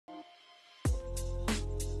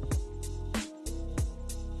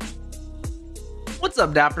What's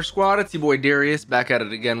up, Dapper Squad? It's your boy Darius back at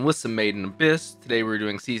it again with some Made in Abyss. Today we're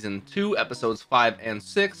doing season 2, episodes 5 and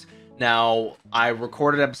 6. Now, I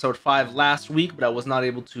recorded episode 5 last week, but I was not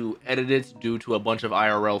able to edit it due to a bunch of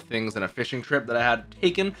IRL things and a fishing trip that I had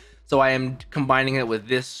taken. So I am combining it with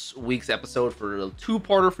this week's episode for a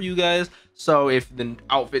two-parter for you guys. So if the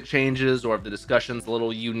outfit changes or if the discussion's a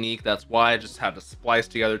little unique, that's why I just had to splice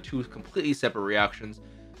together two completely separate reactions,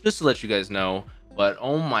 just to let you guys know. But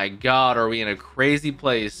oh my god, are we in a crazy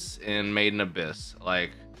place in Made in Abyss?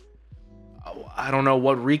 Like, I don't know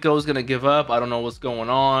what Riko's gonna give up. I don't know what's going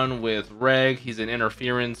on with Reg. He's an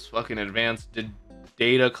interference, fucking advanced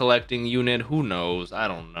data collecting unit. Who knows? I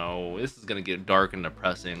don't know. This is gonna get dark and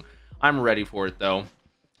depressing. I'm ready for it though.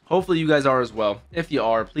 Hopefully you guys are as well. If you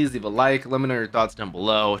are, please leave a like. Let me know your thoughts down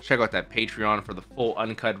below. Check out that Patreon for the full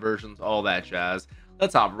uncut versions, all that jazz.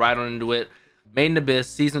 Let's hop right on into it. Made in Abyss,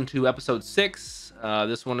 season 2, episode 6.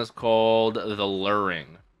 This one is called The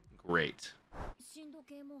Luring. Great.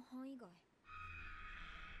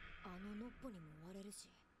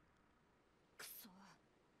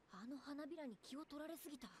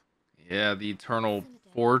 Yeah, the Eternal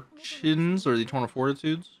Fortunes or the Eternal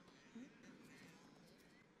Fortitudes.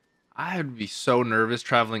 I would be so nervous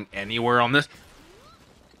traveling anywhere on this.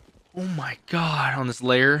 Oh my god, on this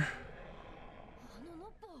layer.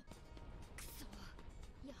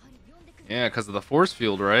 Yeah, because of the force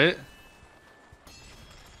field, right?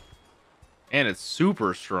 And it's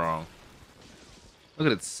super strong. Look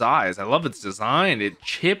at its size. I love its design. It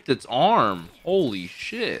chipped its arm. Holy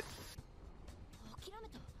shit.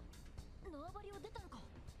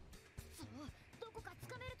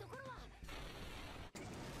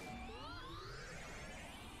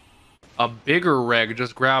 A bigger Reg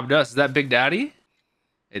just grabbed us. Is that Big Daddy?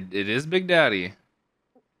 It is Big Daddy.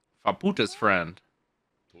 Faputa's friend.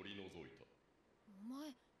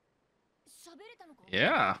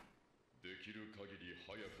 Yeah.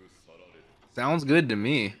 Sounds good to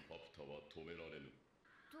me.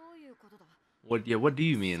 What do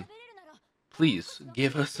you mean? Please,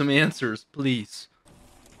 give us some answers, please.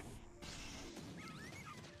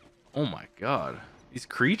 Oh my god. These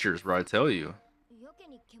creatures, bro, I tell you.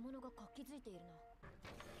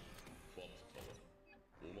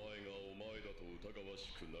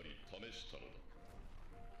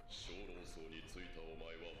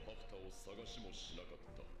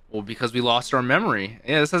 Well, because we lost our memory.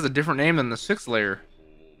 Yeah, this has a different name than the 6th layer.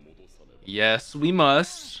 Yes, we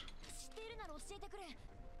must.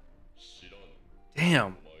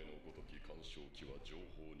 Damn.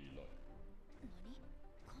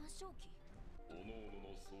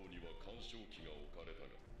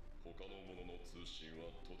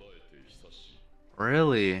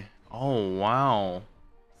 Really? Oh, wow.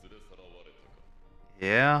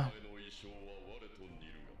 Yeah.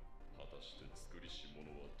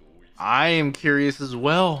 I am curious as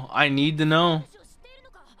well. I need to know.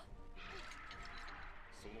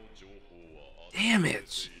 Damn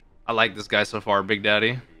it. I like this guy so far, Big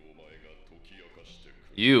Daddy.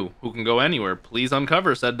 You, who can go anywhere, please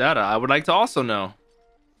uncover said data. I would like to also know.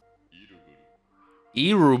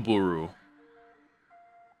 Iruburu.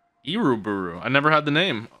 Iruburu. I never had the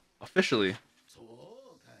name officially.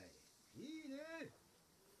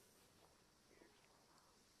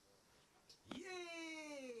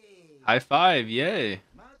 High five, yay.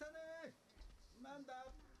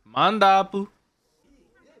 Mandapu.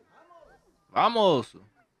 Vamos.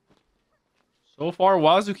 So far,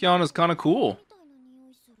 Wazukyan is kind of cool.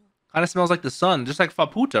 Kind of smells like the sun, just like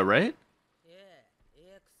Faputa, right?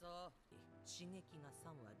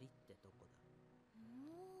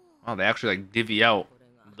 Oh, they actually like divvy out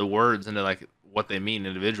the words into like what they mean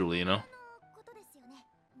individually, you know?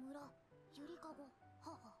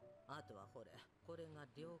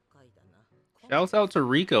 Shouts out to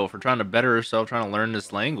Riko for trying to better herself, trying to learn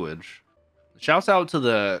this language. Shouts out to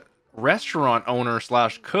the restaurant owner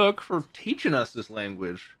 / cook for teaching us this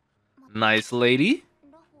language. Nice lady.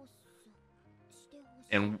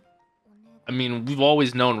 And I mean, we've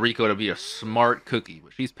always known Riko to be a smart cookie,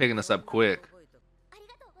 but she's picking this up quick.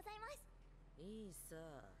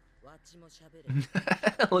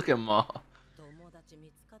 Look at Ma.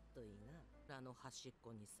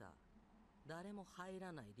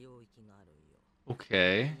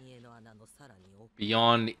 Okay.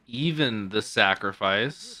 Beyond even the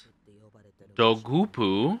sacrifice.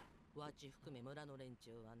 Dogupu.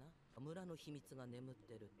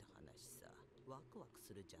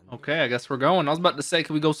 Okay, I guess we're going. I was about to say,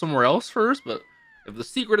 can we go somewhere else first? But if the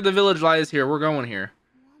secret of the village lies here, we're going here.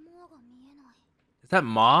 Is that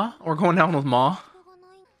Ma? We're going down with Ma?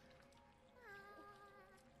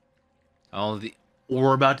 Oh,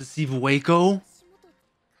 we're about to see Vueko?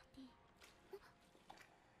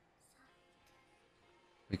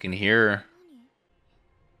 We can hear.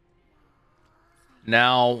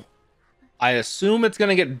 Now, I assume it's going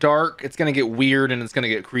to get dark, it's going to get weird, and it's going to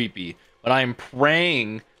get creepy. But I'm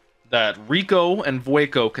praying that Riko and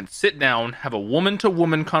Vueko can sit down, have a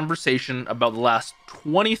woman-to-woman conversation about the last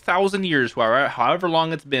 20,000 years, however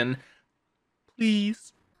long it's been.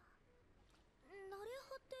 Please.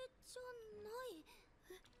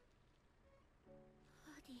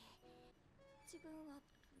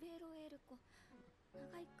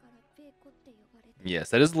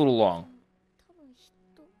 Yes, that is a little long.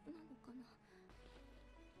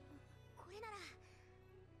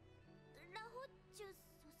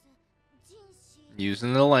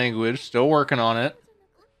 Using the language, still working on it.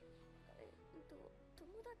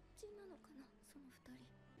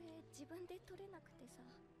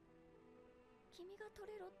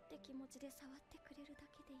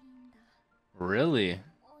 Really?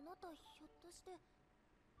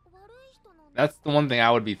 That's the one thing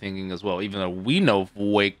I would be thinking as well, even though we know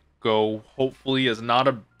Vueko hopefully is not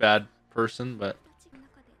a bad person, but...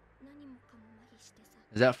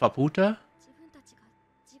 Is that Faputa?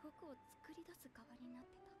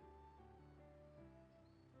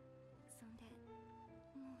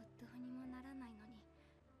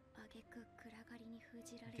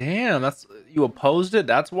 Damn, that's... You opposed it?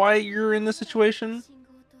 That's why you're in this situation?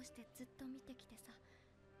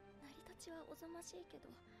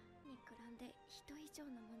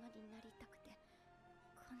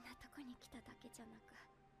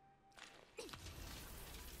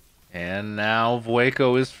 And now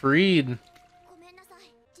Vueko is freed.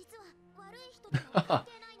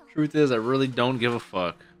 Truth is, I really don't give a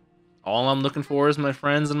fuck. All I'm looking for is my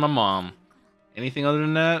friends and my mom. Anything other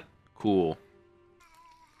than that? Cool.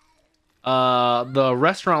 The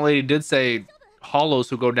restaurant lady did say hollows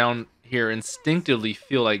who go down here instinctively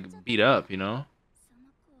feel like beat up, you know?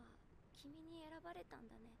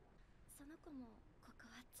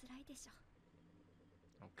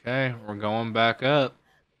 Okay, we're going back up.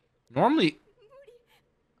 Normally...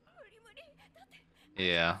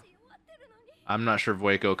 Yeah. I'm not sure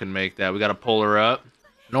Vueko can make that. We gotta pull her up.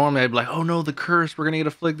 Normally I'd be like, oh no, the curse, we're gonna get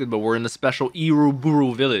afflicted, but we're in the special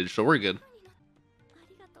Iruburu village, so we're good.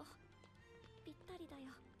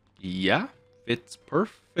 Yeah, fits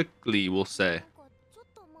perfectly, we'll say.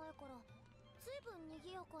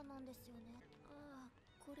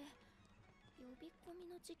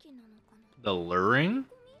 The luring?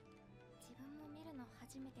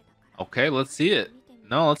 Okay, let's see it.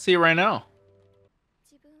 No, let's see it right now.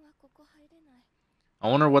 I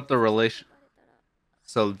wonder what the relation...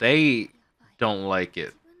 So they don't like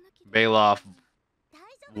it. Belaf,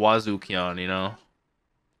 Wazukyan, you know?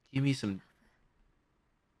 Give me some...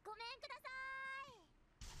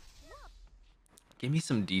 Give me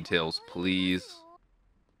some details, please.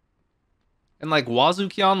 And like,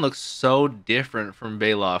 Wazukyan looks so different from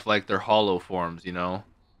Belaf, like their hollow forms, you know?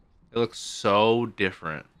 It looks so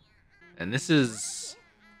different. And this is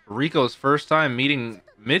Riko's first time meeting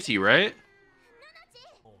Mitty, right?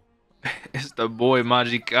 It's the boy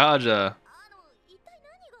Majikaja.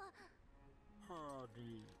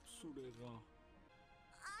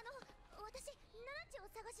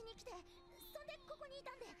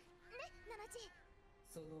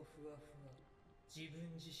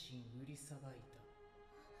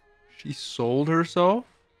 She sold herself?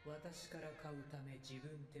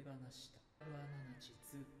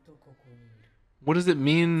 What does it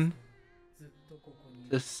mean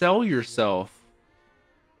to sell yourself?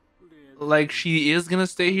 Like, she is gonna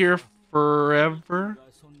stay here forever?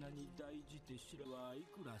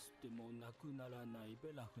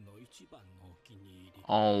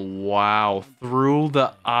 Oh, wow. Through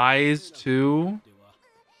the eyes, too?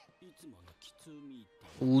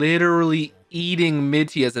 Literally eating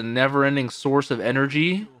Mitty as a never-ending source of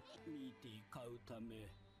energy?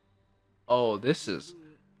 Oh, this is...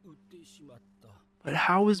 But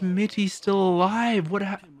how is Mitty still alive? What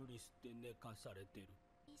happened?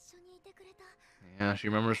 Yeah, she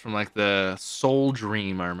remembers from, like, the soul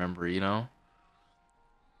dream, I remember, you know?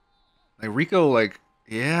 Like, Riko, like,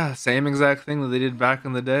 yeah, same exact thing that they did back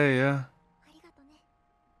in the day, yeah.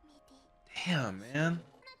 Damn, man.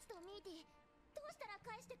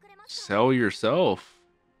 Sell yourself.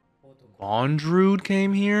 Bondrewd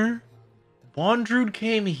came here? Bondrewd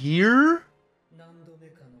came here?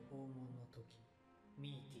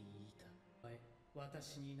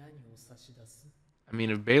 I mean,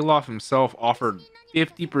 if Belaf himself offered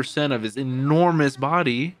 50% of his enormous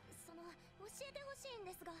body...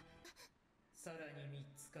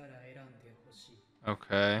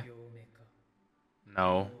 Okay.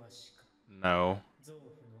 No. No.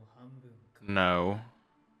 No.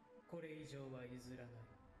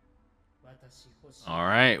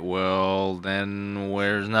 Alright, well, then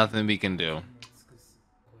there's nothing we can do.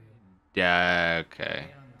 Yeah, okay.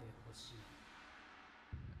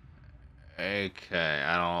 Okay,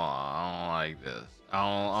 I don't like this. I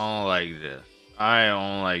don't like this. I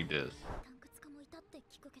don't like this.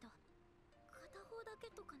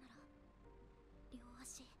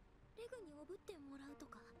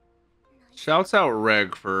 Shouts out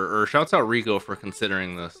shouts out Riko for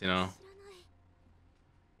considering this, you know.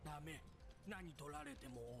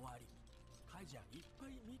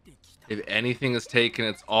 If anything is taken,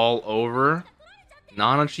 it's all over.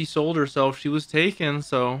 Nanachi sold herself, she was taken,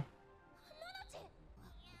 so.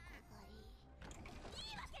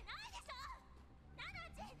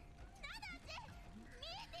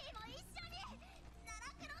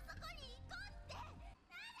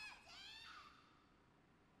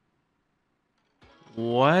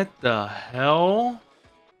 What the hell?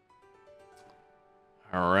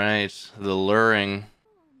 Alright, the luring.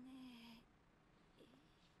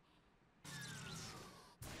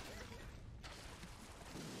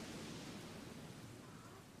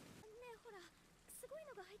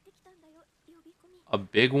 A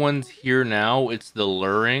big one's here now. It's the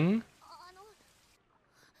luring.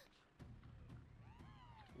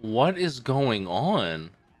 What is going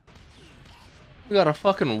on? We got a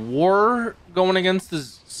fucking war going against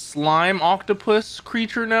this slime octopus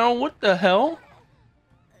creature now? What the hell?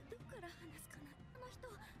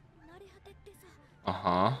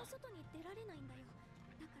 Uh-huh.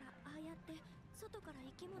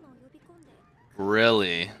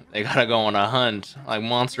 Really? They gotta go on a hunt, like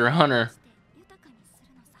Monster Hunter.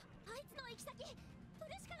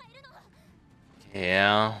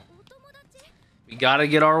 Yeah. We gotta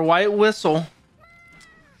get our white whistle.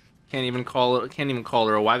 Can't even call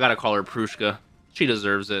her I gotta call her Prushka. She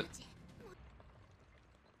deserves it.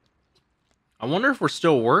 I wonder if we're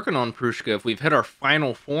still working on Prushka, if we've hit our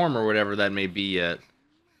final form or whatever that may be yet.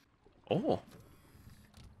 Oh.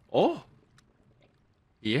 Oh.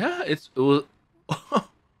 Yeah, it was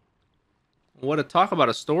what a talk about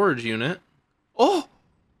a storage unit. Oh!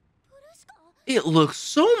 It looks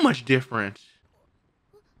so much different.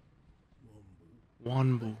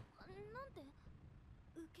 Wanbu.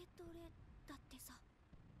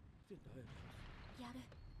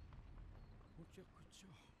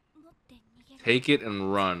 Take it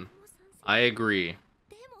and run. I agree.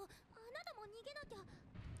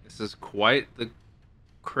 This is quite the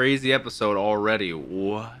crazy episode already.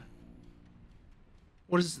 What?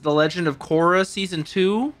 What is The Legend of Korra Season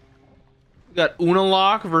 2? We got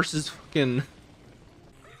Unalak versus fucking...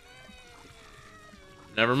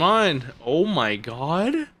 Never mind. Oh my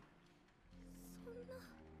god.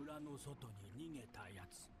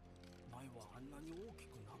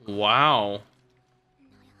 Wow.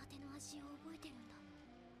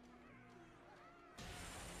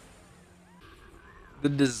 The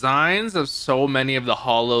designs of so many of the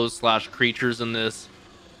hollows slash creatures in this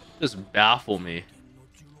just baffle me.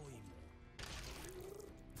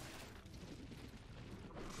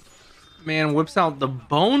 Man whips out the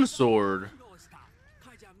bone sword.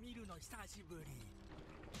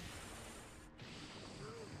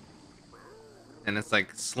 And it's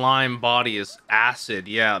like slime body is acid.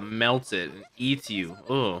 Yeah, it melts it and eats you.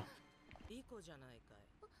 Oh.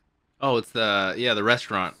 Oh, it's the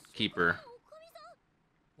restaurant keeper.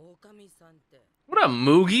 What up,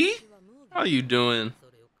 Moogie? How you doing?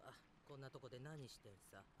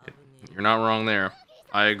 You're not wrong there.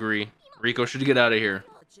 I agree. Riko should get out of here.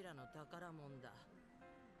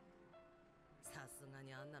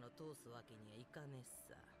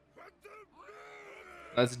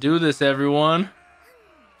 Let's do this, everyone.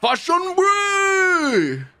 Fashion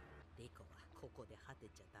Way!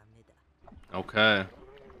 Okay.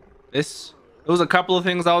 There was a couple of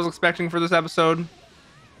things I was expecting for this episode.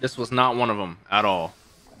 This was not one of them at all.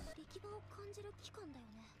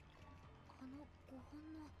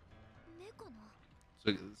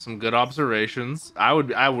 So, some good observations. I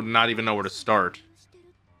would not even know where to start.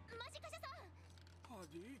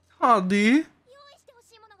 Hadi.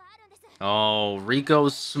 Oh,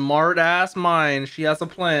 Riko's smart ass mind. She has a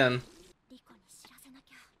plan.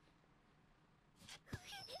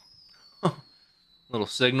 Little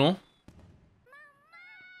signal.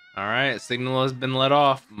 Alright, signal has been let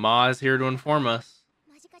off. Ma is here to inform us.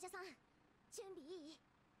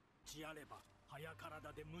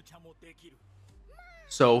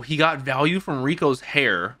 So he got value from Riko's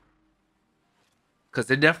hair.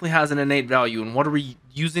 Because it definitely has an innate value. And what are we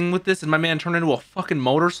using with this? And my man turned into a fucking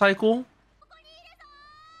motorcycle?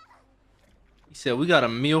 He said, we got a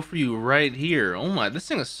meal for you right here. Oh my, this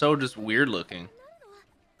thing is so just weird looking.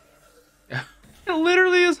 It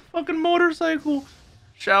literally is a fucking motorcycle.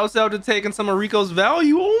 Shouts out to taking some of Riko's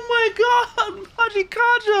value. Oh my god, Maji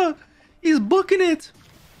Kaja. He's booking it.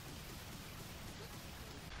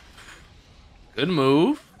 Good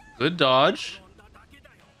move. Good dodge.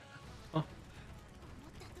 Oh.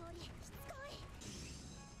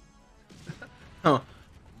 Huh.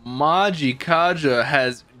 Maji Kaja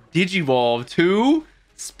has digivolved to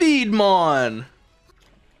Speedmon.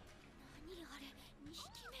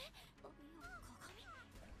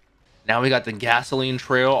 Now we got the gasoline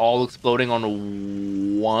trail all exploding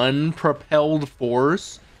on one propelled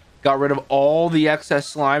force. Got rid of all the excess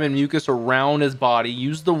slime and mucus around his body.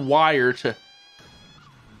 Used the wire to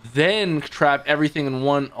then trap everything in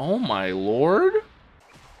one. Oh my lord.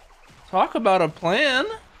 Talk about a plan.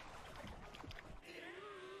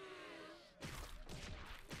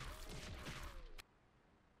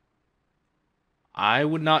 I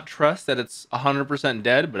would not trust that it's 100%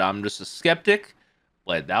 dead, but I'm just a skeptic.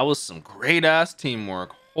 But that was some great ass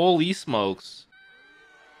teamwork. Holy smokes.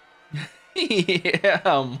 Yeah,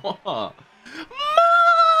 Ma. Ma!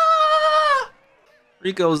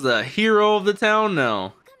 Riko's the hero of the town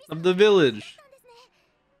now. Of the village.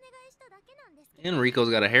 And Riko's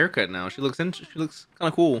got a haircut now. She looks kind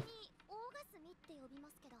of cool.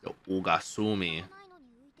 Yo, Ogasumi.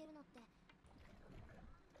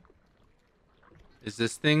 Is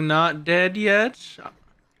this thing not dead yet?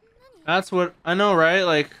 That's what I know, right?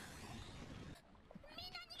 Like,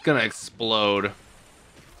 it's gonna explode.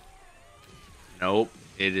 Nope,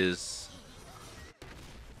 it is.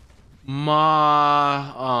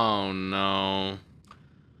 Oh no.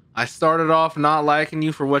 I started off not liking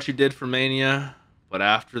you for what you did for Mania, but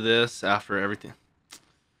after this, after everything,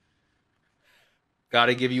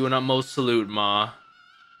 gotta give you an utmost salute, Ma.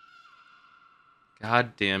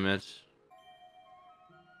 God damn it.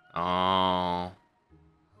 Oh.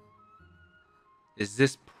 Is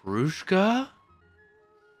this Prushka?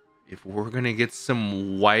 If we're gonna get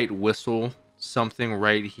some white whistle, something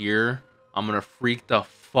right here, I'm gonna freak the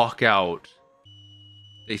fuck out.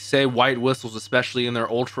 They say white whistles, especially in their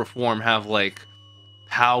ultra form, have like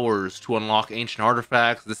powers to unlock ancient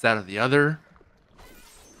artifacts, this, that, or the other.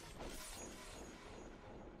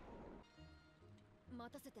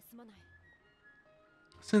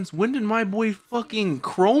 Since when did my boy fucking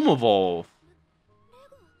Chrome evolve?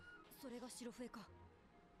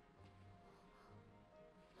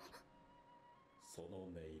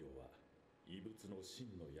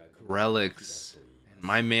 Relics. And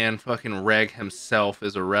my man fucking Reg himself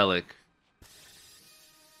is a relic.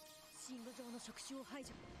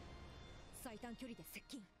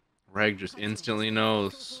 Reg just instantly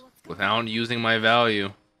knows without using my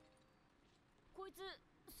value.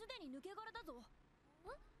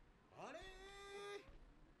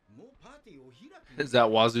 Is that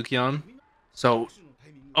Wazukyan? So,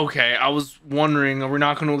 okay, I was wondering, are we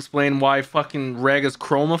not going to explain why fucking Reg is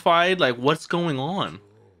chromified? Like, what's going on?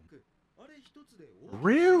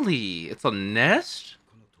 Really? It's a nest?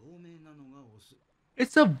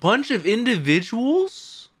 It's a bunch of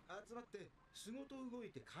individuals?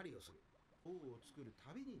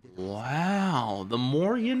 Wow, the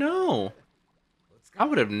more you know. I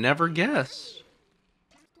would have never guessed.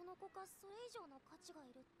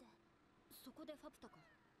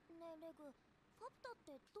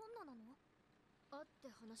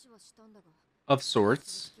 Of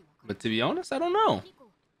sorts, but to be honest, I don't know.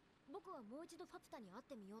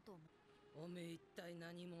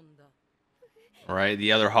 Right,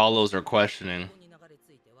 the other hollows are questioning.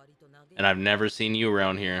 And I've never seen you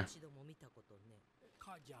around here.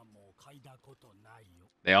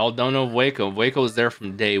 They all don't know Vueko. Vueko was there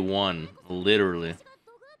from day one, literally.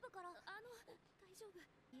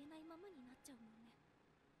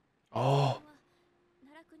 Oh.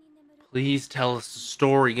 Please tell us the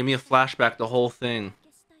story. Give me a flashback, the whole thing.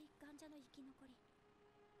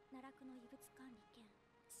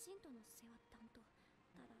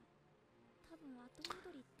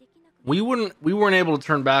 We weren't able to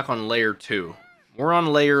turn back on layer 2. We're on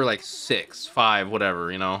layer like 6, 5,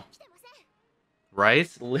 whatever, you know. Right?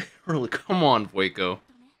 Literally, come on, Vueko.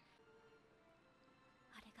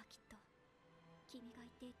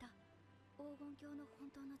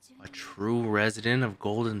 A true resident of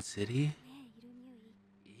Golden City?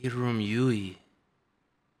 Iruburu.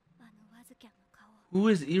 Who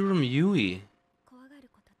is Iruburu?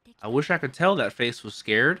 I wish I could tell that face was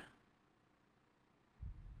scared.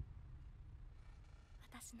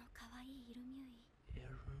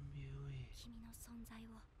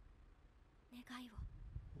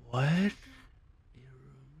 What?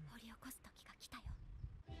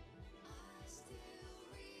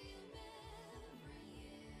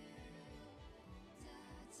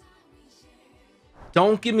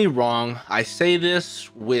 Don't get me wrong, I say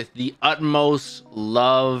this with the utmost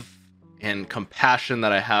love and compassion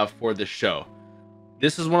that I have for this show.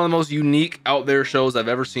 This is one of the most unique out there shows I've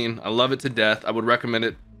ever seen. I love it to death. I would recommend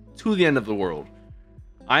it to the end of the world.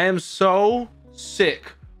 I am so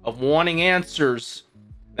sick of wanting answers,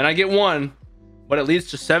 and I get one, but it leads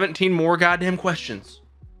to 17 more goddamn questions.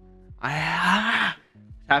 It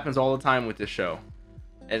happens all the time with this show,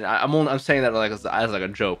 and I'm saying that like as like a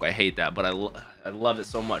joke. I hate that, but I love it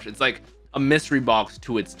so much. It's like a mystery box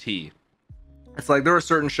to its T. It's like there are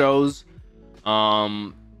certain shows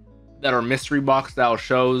that are mystery box style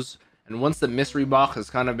shows, and once the mystery box has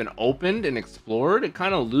kind of been opened and explored, it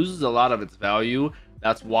kind of loses a lot of its value.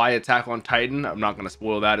 That's why Attack on Titan, I'm not going to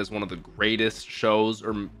spoil that, is one of the greatest shows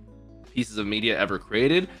or pieces of media ever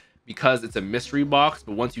created, because it's a mystery box.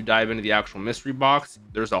 But once you dive into the actual mystery box,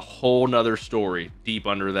 there's a whole nother story deep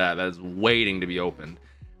under that is waiting to be opened.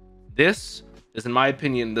 This is, in my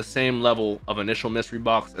opinion, the same level of initial mystery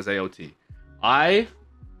box as AOT. I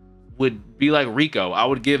would be like Riko. I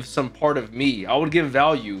would give some part of me. I would give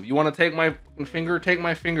value. You want to take my finger? Take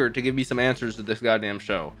my finger to give me some answers to this goddamn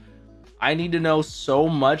show. I need to know so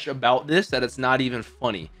much about this that it's not even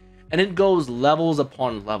funny. And it goes levels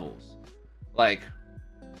upon levels. Like,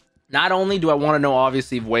 not only do I want to know,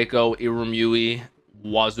 obviously, Vueko, Iruburu,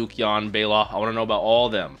 Wazukyan, Belaf. I want to know about all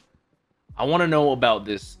of them. I want to know about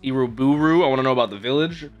this Iruburu. I want to know about the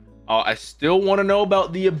village. I still want to know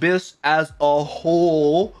about the abyss as a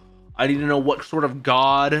whole. I need to know what sort of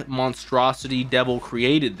god, monstrosity, devil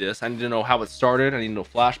created this. I need to know how it started. I need to know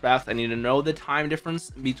flashbacks. I need to know the time difference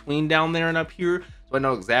between down there and up here, so I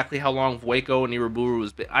know exactly how long Vueko and Iruburu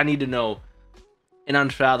was. I need to know an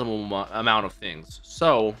unfathomable amount of things.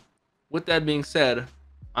 So, with that being said,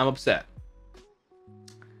 I'm upset.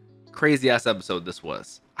 Crazy ass episode this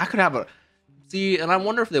was. I could have and I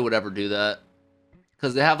wonder if they would ever do that,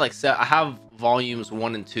 because they have like I have volumes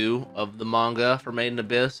 1 and 2 of the manga for Made in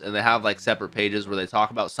Abyss, and they have like separate pages where they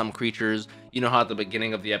talk about some creatures. You know how at the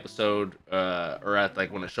beginning of the episode, or at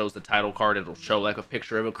like when it shows the title card, it'll show like a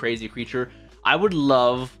picture of a crazy creature. I would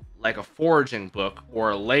love like a foraging book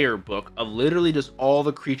or a layer book of literally just all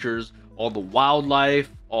the creatures, all the wildlife,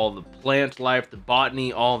 all the plant life, the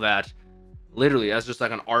botany, all that, literally as just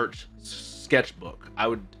like an art sketchbook.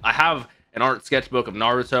 I have an art sketchbook of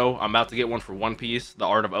Naruto. I'm about to get one for One Piece, the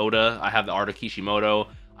art of Oda. I have the art of Kishimoto.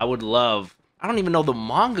 I would love, I don't even know the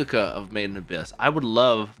mangaka of Made in Abyss. I would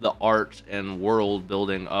love the art and world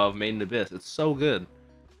building of Made in Abyss. It's so good.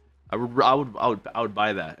 I would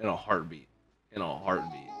buy that in a heartbeat. In a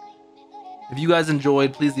heartbeat. If you guys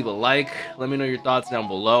enjoyed, please leave a like. Let me know your thoughts down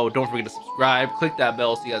below. Don't forget to subscribe. Click that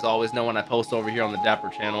bell so you guys always know when I post over here on the Dapper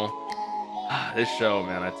channel. This show,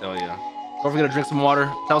 man, I tell you. Don't forget to drink some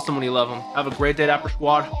water. Tell someone you love them. Have a great day, Dapper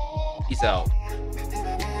Squad. Peace out.